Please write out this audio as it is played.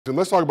And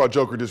let's talk about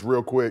Joker just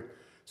real quick.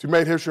 So he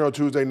made history on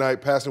Tuesday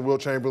night, passing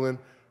Wilt Chamberlain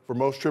for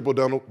most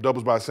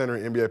triple-doubles by a center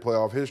in NBA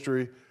playoff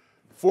history.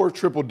 4th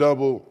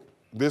triple-double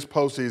this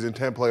postseason,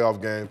 10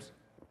 playoff games.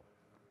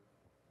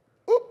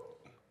 Oop.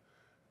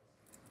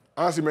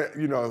 Honestly, man,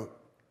 you know,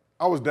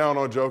 I was down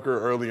on Joker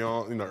early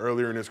on, you know,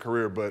 earlier in his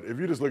career, but if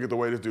you just look at the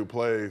way this dude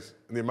plays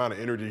and the amount of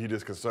energy he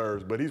just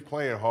conserves, but he's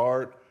playing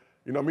hard.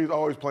 You know, I mean, he's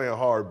always playing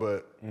hard,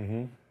 but,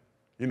 you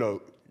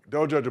know,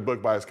 don't judge a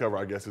book by its cover,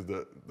 I guess, is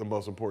the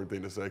most important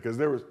thing to say. Because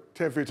there was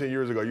 10, 15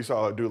 years ago, you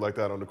saw a dude like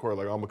that on the court,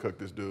 like, I'm going to cook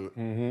this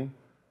dude.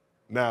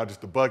 Now,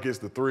 just the buckets,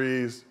 the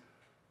threes.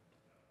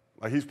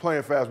 Like, he's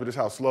playing fast, but just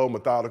how slow,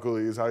 methodical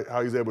he is,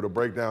 how he's able to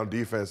break down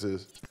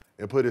defenses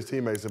and put his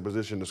teammates in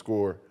position to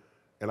score.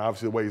 And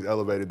obviously the way he's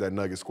elevated that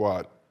Nugget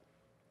squad.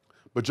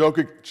 But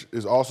Jokic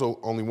is also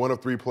only one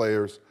of 3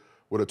 players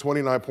with a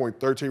 29-point,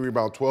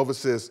 13-rebound, 12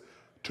 assists,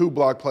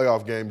 2-block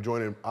playoff game,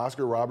 joining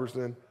Oscar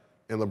Robertson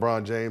and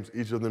LeBron James.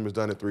 Each of them has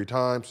done it 3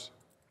 times.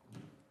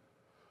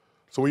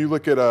 So when you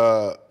look at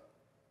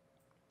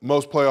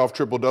most playoff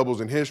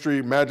triple-doubles in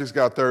history, Magic's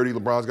got 30,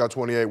 LeBron's got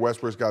 28,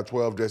 Westbrook's got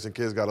 12, Jason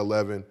Kidd's got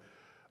 11.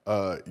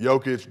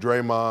 Jokic,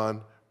 Draymond,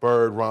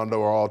 Bird,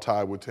 Rondo are all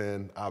tied with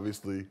 10.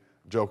 Obviously,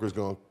 Joker's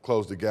going to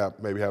close the gap,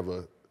 maybe have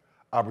an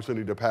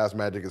opportunity to pass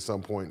Magic at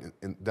some point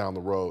down the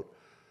road.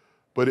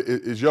 But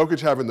is Jokic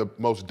having the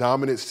most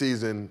dominant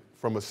season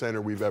from a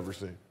center we've ever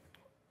seen?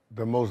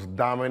 The most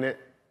dominant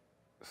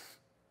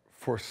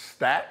for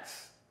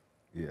stats?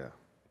 Yeah.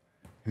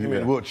 You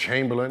mean Wilt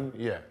Chamberlain?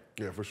 Yeah.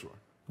 Yeah, for sure.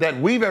 That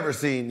we've ever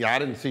seen, yeah, I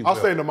didn't see I'll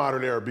Wilt. say in the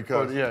modern era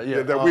because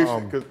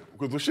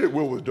because the shit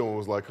Will was doing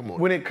was like, come on.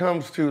 When it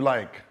comes to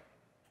like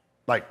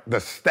the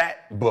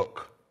stat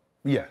book,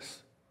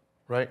 yes,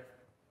 right?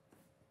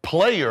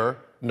 Player,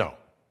 no,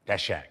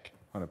 that's Shaq.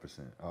 100%.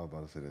 I was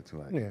about to say that too.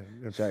 Like, Yeah,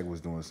 Shaq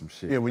was doing some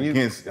shit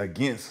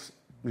against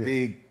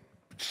big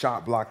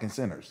shot blocking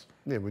centers.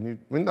 Yeah, when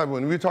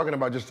we're talking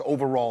about just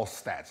overall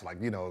stats, like,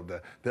 you know,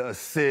 the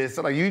assists,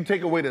 like you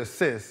take away the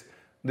assists,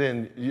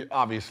 then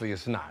obviously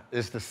it's not.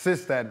 It's the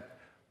assist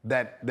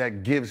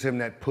that gives him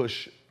that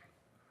push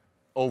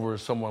over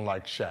someone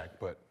like Shaq.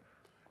 But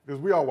because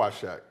we all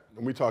watch Shaq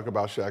and we talk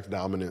about Shaq's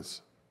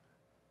dominance,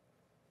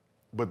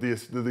 but the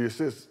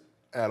assists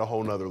add a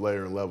whole nother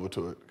layer and level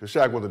to it. Because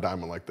Shaq wasn't a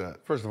diamond like that.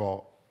 First of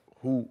all,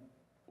 who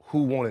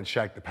wanted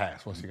Shaq to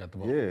pass once he got the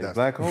ball? Yeah, that's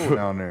black hole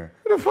down there.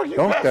 What the fuck you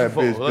Dunk passing that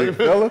for? bitch, big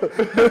fella.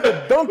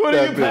 Dunk what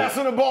that are you bitch.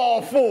 passing the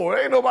ball for?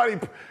 Ain't nobody.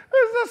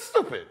 That's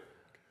stupid.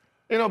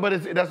 You know,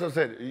 but that's what I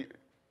said.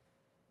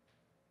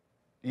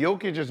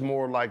 Jokic is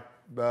more like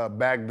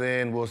back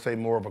then, we'll say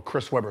more of a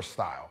Chris Webber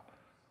style.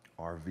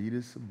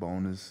 Arvydas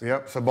Sabonis.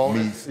 Yep,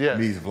 Sabonis.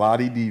 Meets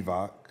Vlade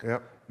Divac.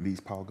 Yep. Meets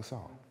Paul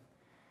Gasol.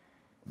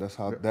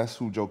 That's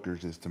who Joker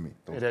is to me.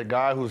 Yeah, that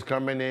guy who's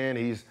coming in,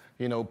 he's,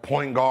 you know,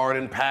 point guard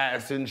and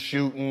passing,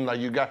 shooting. Like,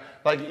 you got,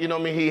 like, you know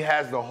what I mean? He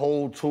has the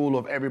whole tool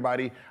of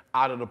everybody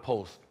out of the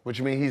post,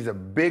 which means he's a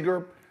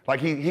bigger, like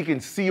he can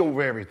see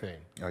over everything.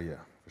 Oh, yeah,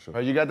 for sure.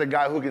 Right, you got the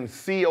guy who can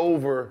see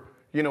over,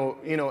 you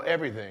know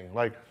everything.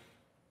 Like,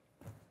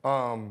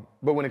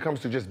 but when it comes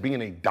to just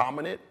being a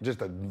dominant, just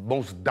the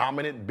most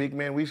dominant big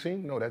man we've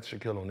seen, no, that's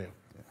Shaquille O'Neal.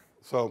 Yeah.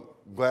 So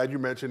glad you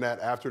mentioned that.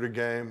 After the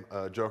game,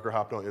 Joker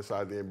hopped on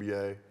Inside the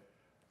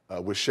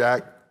NBA with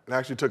Shaq and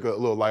actually took a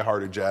little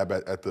lighthearted jab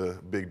at the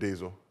Big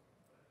Diesel.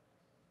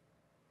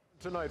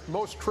 Tonight,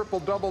 most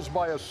triple-doubles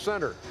by a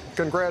center.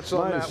 Congrats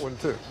on that one,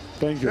 too.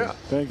 Thank you. Yeah,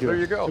 thank you. There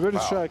you go. Where is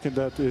Shaq in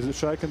that? Is it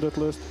Shaq in that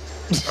list?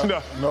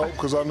 No,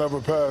 because I never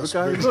passed.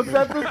 Look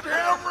at the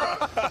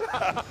camera.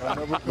 I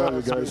never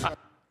Love you passed. guys.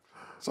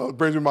 So it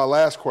brings me to my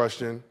last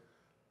question.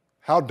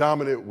 How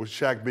dominant would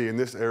Shaq be in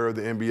this era of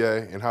the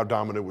NBA, and how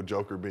dominant would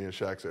Joker be in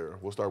Shaq's era?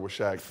 We'll start with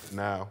Shaq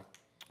now.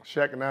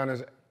 Shaq now in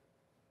his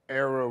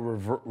era will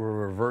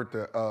revert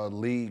the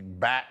league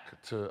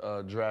back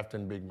to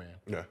drafting big man.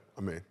 Yeah,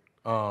 I mean,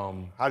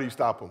 how do you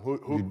stop him?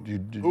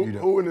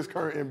 Who in this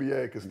current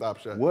NBA can stop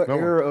Shaq? What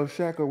era of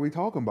Shaq are we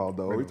talking about,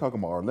 though? Are we talking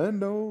about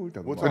Orlando? It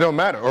don't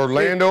matter.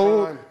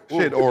 Orlando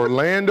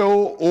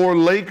or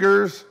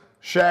Lakers,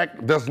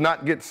 Shaq does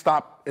not get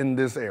stopped in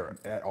this era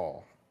at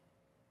all.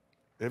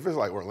 If it's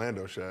like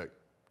Orlando Shaq,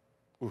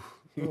 oof.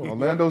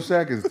 Orlando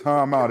Shaq is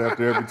timeout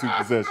after every 2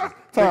 possessions.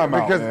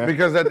 Timeout,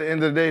 because at the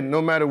end of the day,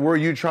 no matter where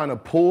you're trying to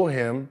pull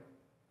him,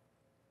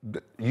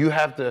 you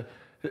have to.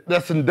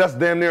 That's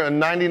damn near a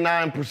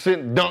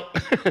 99% dunk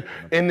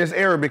in this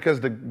era because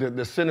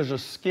the centers are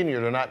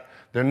skinnier.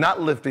 They're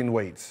not lifting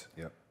weights.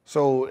 Yep.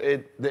 So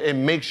it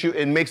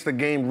makes the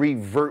game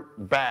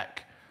revert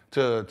back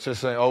to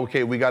say,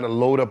 okay, we got to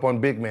load up on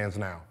big mans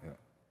now. Yeah.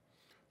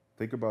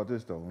 Think about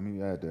this though. Let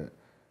me add that.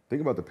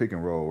 Think about the pick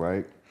and roll,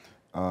 right?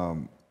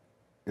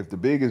 If the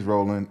big is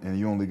rolling and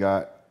you only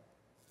got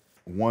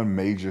one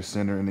major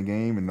center in the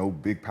game and no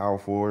big power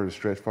forward or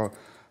stretch forward,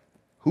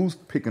 who's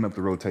picking up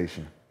the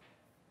rotation?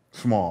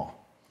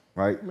 Small,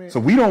 right? Man. So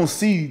we don't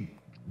see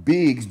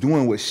bigs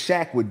doing what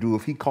Shaq would do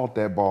if he caught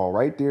that ball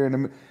right there in the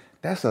middle.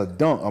 That's a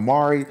dunk.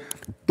 Amari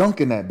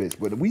dunking that bitch.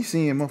 But we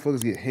seeing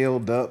motherfuckers get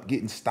held up,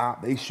 getting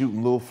stopped. They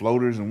shooting little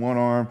floaters in one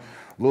arm,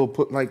 little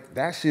put like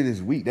that shit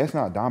is weak. That's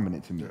not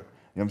dominant to me. You know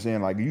what I'm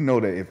saying? Like, you know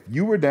that if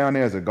you were down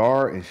there as a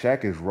guard and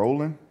Shaq is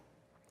rolling,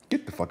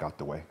 get the fuck out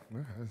the way.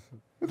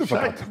 Get the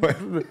fuck out the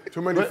way.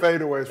 Too many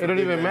fadeaways for it don't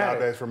even matter.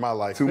 nowadays for my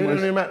life. It don't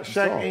even matter.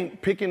 Shaq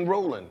ain't pick and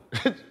rolling.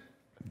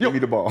 Give me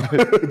the ball.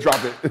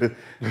 Drop it.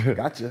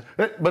 Gotcha.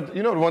 But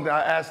you know the one thing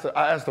I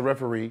asked the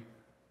referee,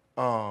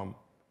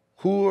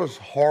 who was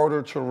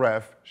harder to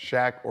ref,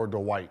 Shaq or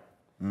Dwight?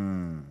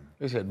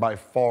 They said by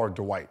far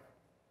Dwight.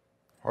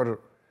 Harder.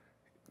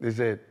 They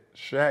said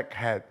Shaq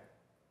had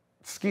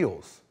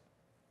skills.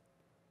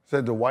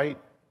 Said Dwight,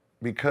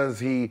 because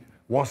he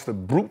wants to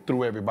brute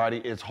through everybody,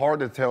 it's hard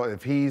to tell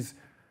if he's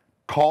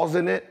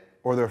causing it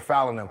or they're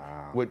fouling him.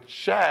 Wow. With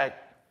Shaq,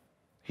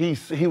 he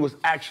was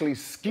actually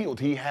skilled.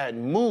 He had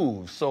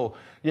moves. So,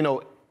 you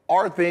know,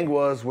 our thing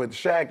was with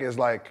Shaq is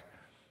like,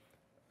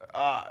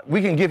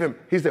 we can give him,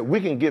 he said, we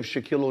can give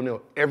Shaquille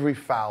O'Neal every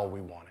foul we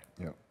wanted.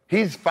 Yep.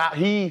 He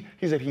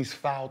said he's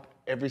fouled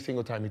every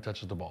single time he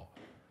touches the ball.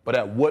 But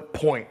at what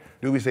point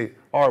do we say,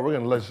 all right, we're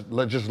going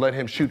to just let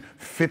him shoot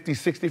 50,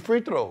 60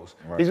 free throws?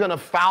 Right. He's going to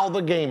foul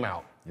the game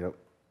out. Yep.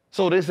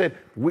 So they said,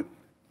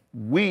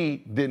 we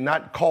did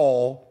not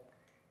call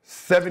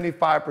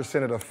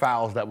 75% of the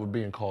fouls that were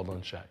being called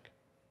on Shaq.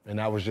 And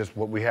that was just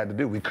what we had to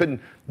do. We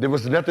couldn't, there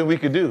was nothing we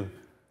could do.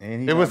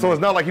 And so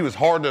it's not like he was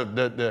hard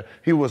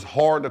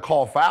to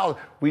call fouls.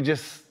 We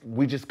just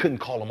couldn't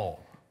call them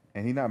all.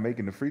 And he's not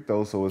making the free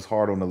throws, so it's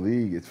hard on the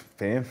league. It's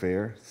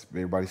fanfare.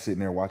 Everybody's sitting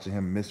there watching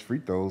him miss free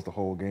throws the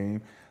whole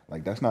game.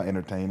 Like, that's not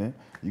entertaining.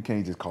 You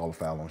can't just call a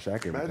foul on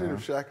Shaq every time. Imagine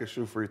if Shaq could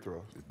shoot free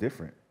throws. It's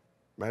different.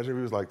 Imagine if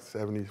he was like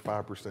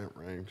 75%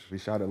 range. He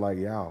shot it like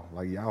Yao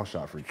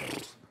shot free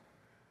throws.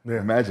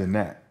 Yeah. Imagine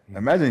that.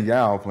 Imagine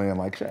Yao playing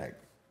like Shaq.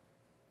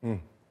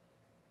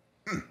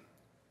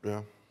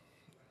 Yeah.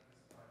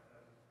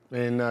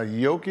 And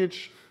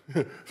Jokic.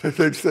 They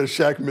said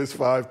Shaq missed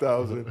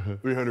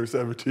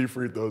 5,317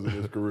 free throws in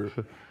his career.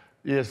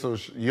 Yeah, so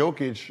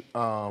Jokic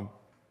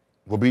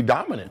will be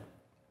dominant.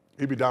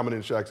 He'd be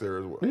dominant in Shaq's era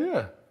as well.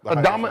 Yeah.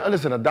 A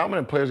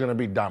dominant player is going to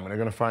be dominant. They're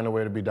going to find a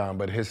way to be dominant.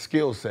 But his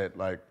skill set,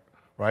 like,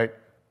 right?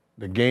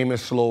 The game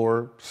is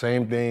slower,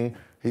 same thing.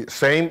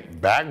 Same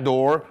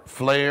backdoor,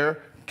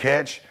 flare,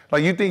 catch.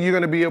 Like, you think you're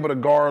going to be able to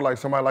guard like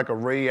somebody like a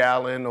Ray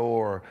Allen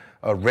or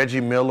a Reggie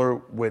Miller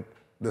with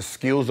the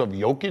skills of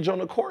Jokic on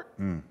the court?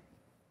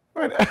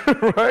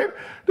 Right? Right?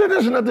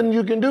 There's nothing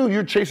you can do.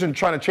 You're trying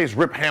to chase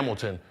Rip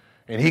Hamilton,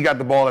 and he got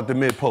the ball at the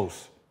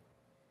mid-post.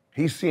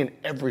 He's seeing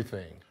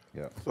everything.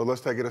 Yeah. So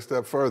let's take it a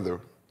step further.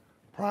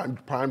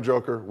 Prime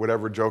Joker,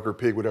 whatever Joker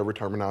peak, whatever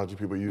terminology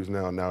people use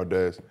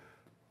nowadays,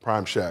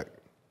 prime Shaq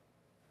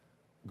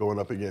going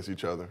up against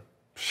each other.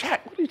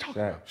 Shaq, what are you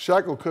talking about?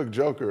 Shaq will cook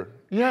Joker.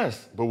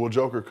 Yes. But will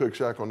Joker cook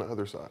Shaq on the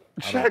other side?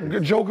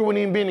 Joker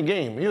wouldn't even be in the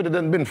game. He would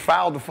have been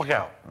fouled the fuck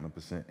out.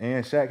 100%.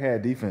 And Shaq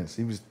had defense.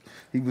 He was.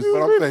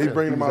 But I'm saying he's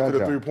bringing him out to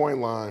the three-point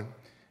line.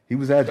 He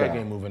was agile. Shaq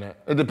ain't moving that.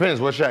 It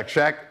depends. What Shaq?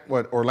 Shaq?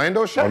 What?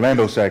 Orlando Shaq?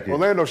 Orlando Shaq. Yeah.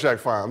 Orlando Shaq,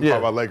 fine. I'm talking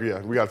about Lakers. Yeah,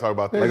 we got to talk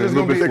about that. Like a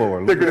little bit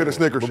slower. Thicker than a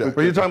Snicker Shaq.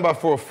 But you're talking about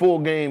for a full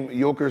game,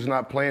 Joker's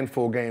not playing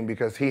full game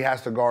because he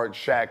has to guard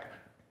Shaq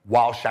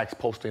while Shaq's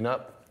posting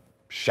up.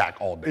 Shaq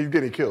all day. He's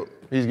getting killed.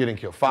 He's getting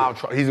killed.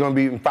 He's going to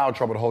be in foul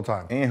trouble the whole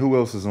time. And who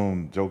else is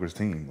on Joker's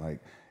team? Like,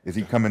 is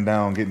he coming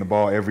down, getting the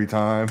ball every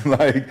time?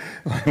 like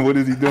what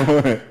is he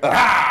doing?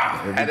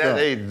 At that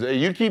age,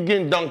 you keep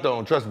getting dunked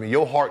on, trust me,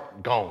 your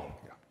heart gone.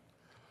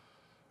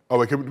 Oh,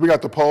 wait, we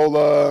got the poll.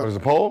 What is the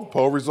poll?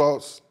 Poll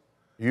results.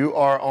 You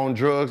are on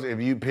drugs if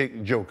you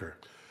pick Joker.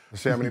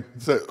 Let's see how many.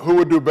 So who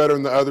would do better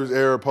in the others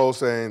era? Poll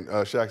saying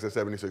Shaq's at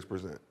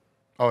 76%.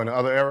 Oh, in the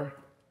other era?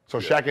 So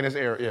yeah. Shaq in this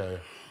era, yeah.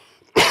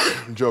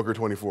 Joker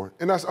 24.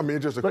 And that's,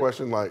 it's just a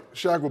question like,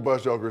 Shaq would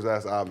bust Joker's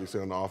ass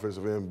obviously on the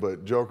offensive end,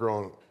 but Joker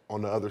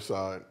on the other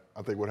side,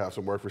 I think would have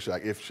some work for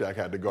Shaq if Shaq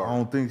had to guard. I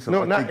don't think so.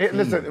 No,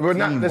 listen.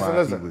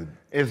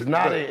 It's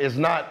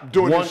not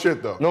doing one, this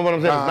shit though. No, what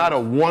I'm saying, it's not a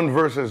 1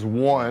 versus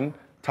 1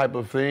 type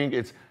of thing.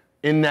 It's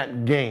in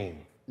that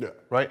game. Yeah.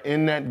 Right?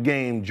 In that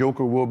game,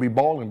 Joker will be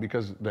balling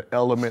because the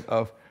element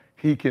of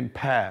he can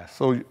pass.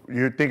 So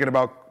you're thinking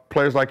about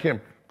players like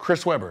him.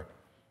 Chris Webber.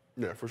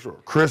 Yeah, for sure.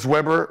 Chris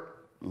Webber,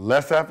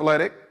 less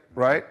athletic,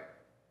 right?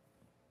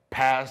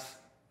 Pass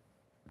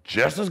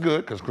just as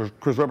good, because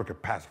Chris Webber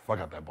could pass the fuck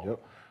out that ball,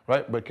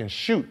 right? But can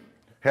shoot.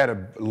 Had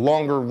a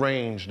longer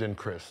range than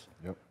Chris,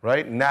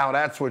 right? Now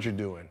that's what you're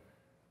doing.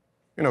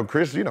 You know,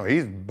 Chris,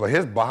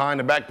 his behind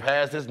the back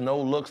pass, his no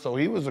look, so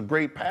he was a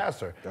great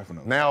passer.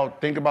 Definitely. Now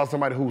think about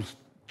somebody who's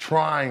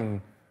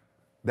trying.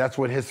 That's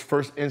what his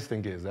first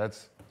instinct is.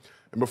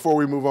 And before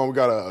we move on, we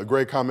got a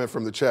great comment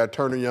from the chat.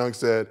 Turner Young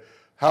said,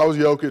 how's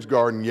Jokic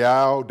guarding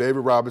Yao, David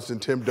Robinson,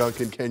 Tim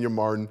Duncan, Kenya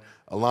Martin,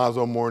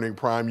 Alonzo Mourning,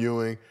 Prime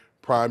Ewing,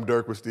 Prime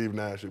Dirk with Steve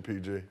Nash at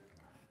PG?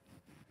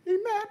 He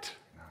not.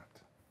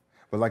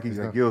 But like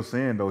Gil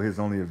saying, though, his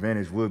only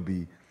advantage would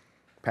be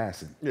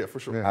passing. Yeah,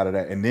 for sure. Out of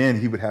that. And then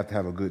he would have to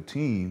have a good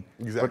team.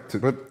 Exactly.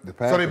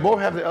 So they both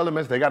have the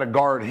elements. They got to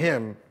guard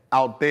him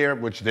out there,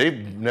 which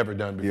they've never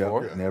done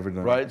before. Yeah, never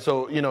done. Right?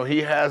 So, you know,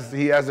 he has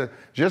a,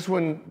 just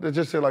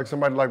say like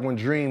somebody like when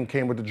Dream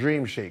came with the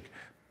Dream Shake,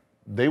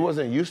 they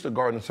wasn't used to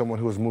guarding someone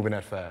who was moving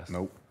that fast.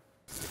 Nope.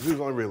 He was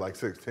only really like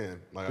 6'10",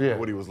 like I Yeah. know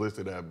what he was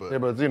listed at, but Yeah,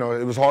 but you know,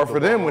 it was hard for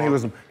them when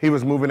he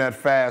was moving that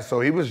fast.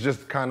 So he was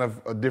just kind of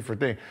a different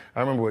thing.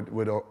 I remember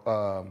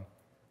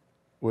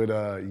with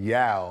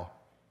Yao.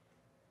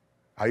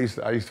 I used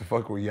to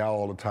fuck with Yao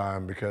all the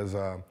time because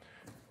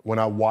when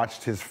I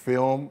watched his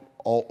film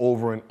all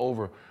over and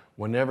over,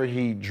 whenever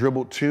he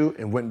dribbled two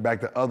and went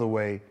back the other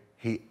way,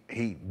 he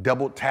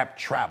double tap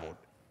traveled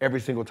every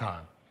single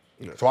time.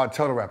 Yeah. So I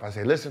tell the ref, I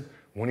say, listen,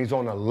 when he's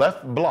on the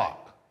left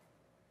block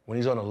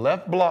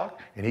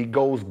and he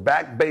goes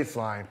back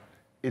baseline,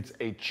 it's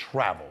a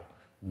travel.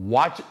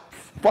 Watch it,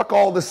 fuck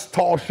all this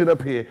tall shit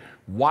up here.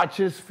 Watch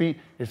his feet,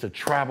 it's a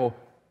travel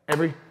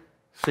every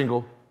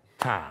single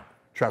time.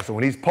 So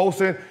when he's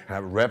posting,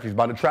 have a ref, he's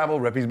about to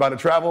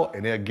travel,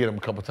 and they'll get him a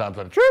couple times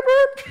on the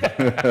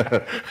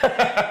trip.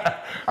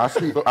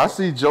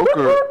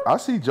 I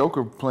see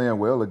Joker playing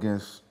well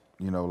against,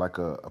 you know, like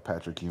a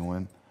Patrick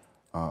Ewing,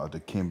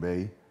 the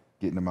Kimbe,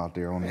 getting him out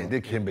there on the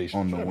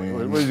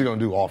wing. What is he gonna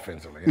do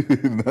offensively?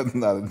 That's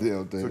not a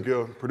deal thing. So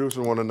Gil,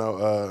 producer want to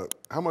know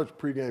how much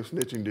pregame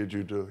snitching did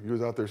you do? You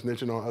was out there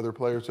snitching on other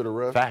players to the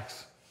ref?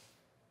 Facts.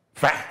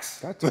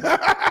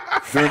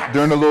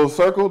 During the little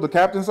circle, the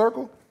captain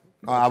circle?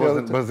 But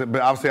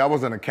obviously I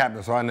wasn't a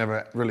captain, so I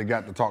never really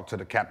got to talk to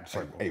the captain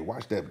circle. Hey,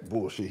 watch that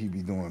bullshit he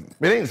be doing.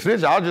 It ain't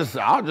snitch. I'll just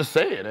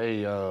say it.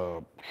 Hey,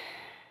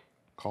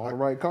 call the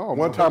right call.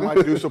 One time I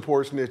do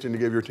support snitching to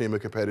give your team a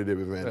competitive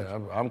advantage. Yeah,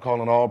 I'm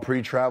calling all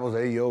pre-travels.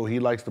 Hey, yo,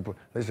 he likes to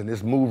listen.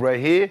 This move right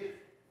here,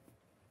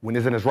 when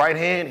it's in his right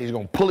hand, he's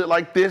gonna pull it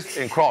like this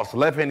and cross.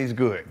 Left hand, he's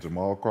good.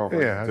 Jamal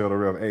Crawford. Yeah. Tell the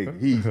ref, hey,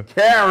 he's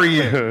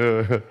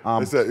carrying.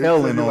 I'm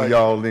telling on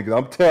y'all niggas.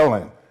 I'm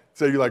telling.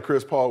 Say you like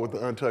Chris Paul with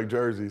the untucked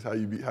jerseys. How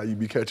you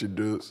be catching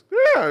dudes?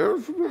 Yeah,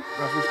 that's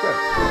respect.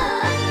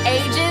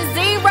 Age is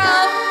 0.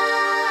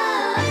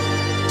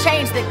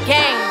 Change the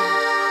game.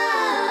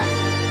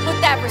 Put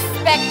that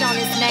respect on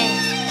his name.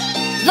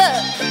 Look,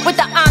 with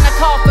the honor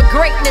call for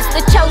greatness,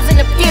 the chosen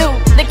of few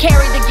that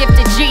carry the gift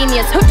of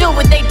genius, who do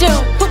what they do,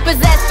 who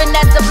possess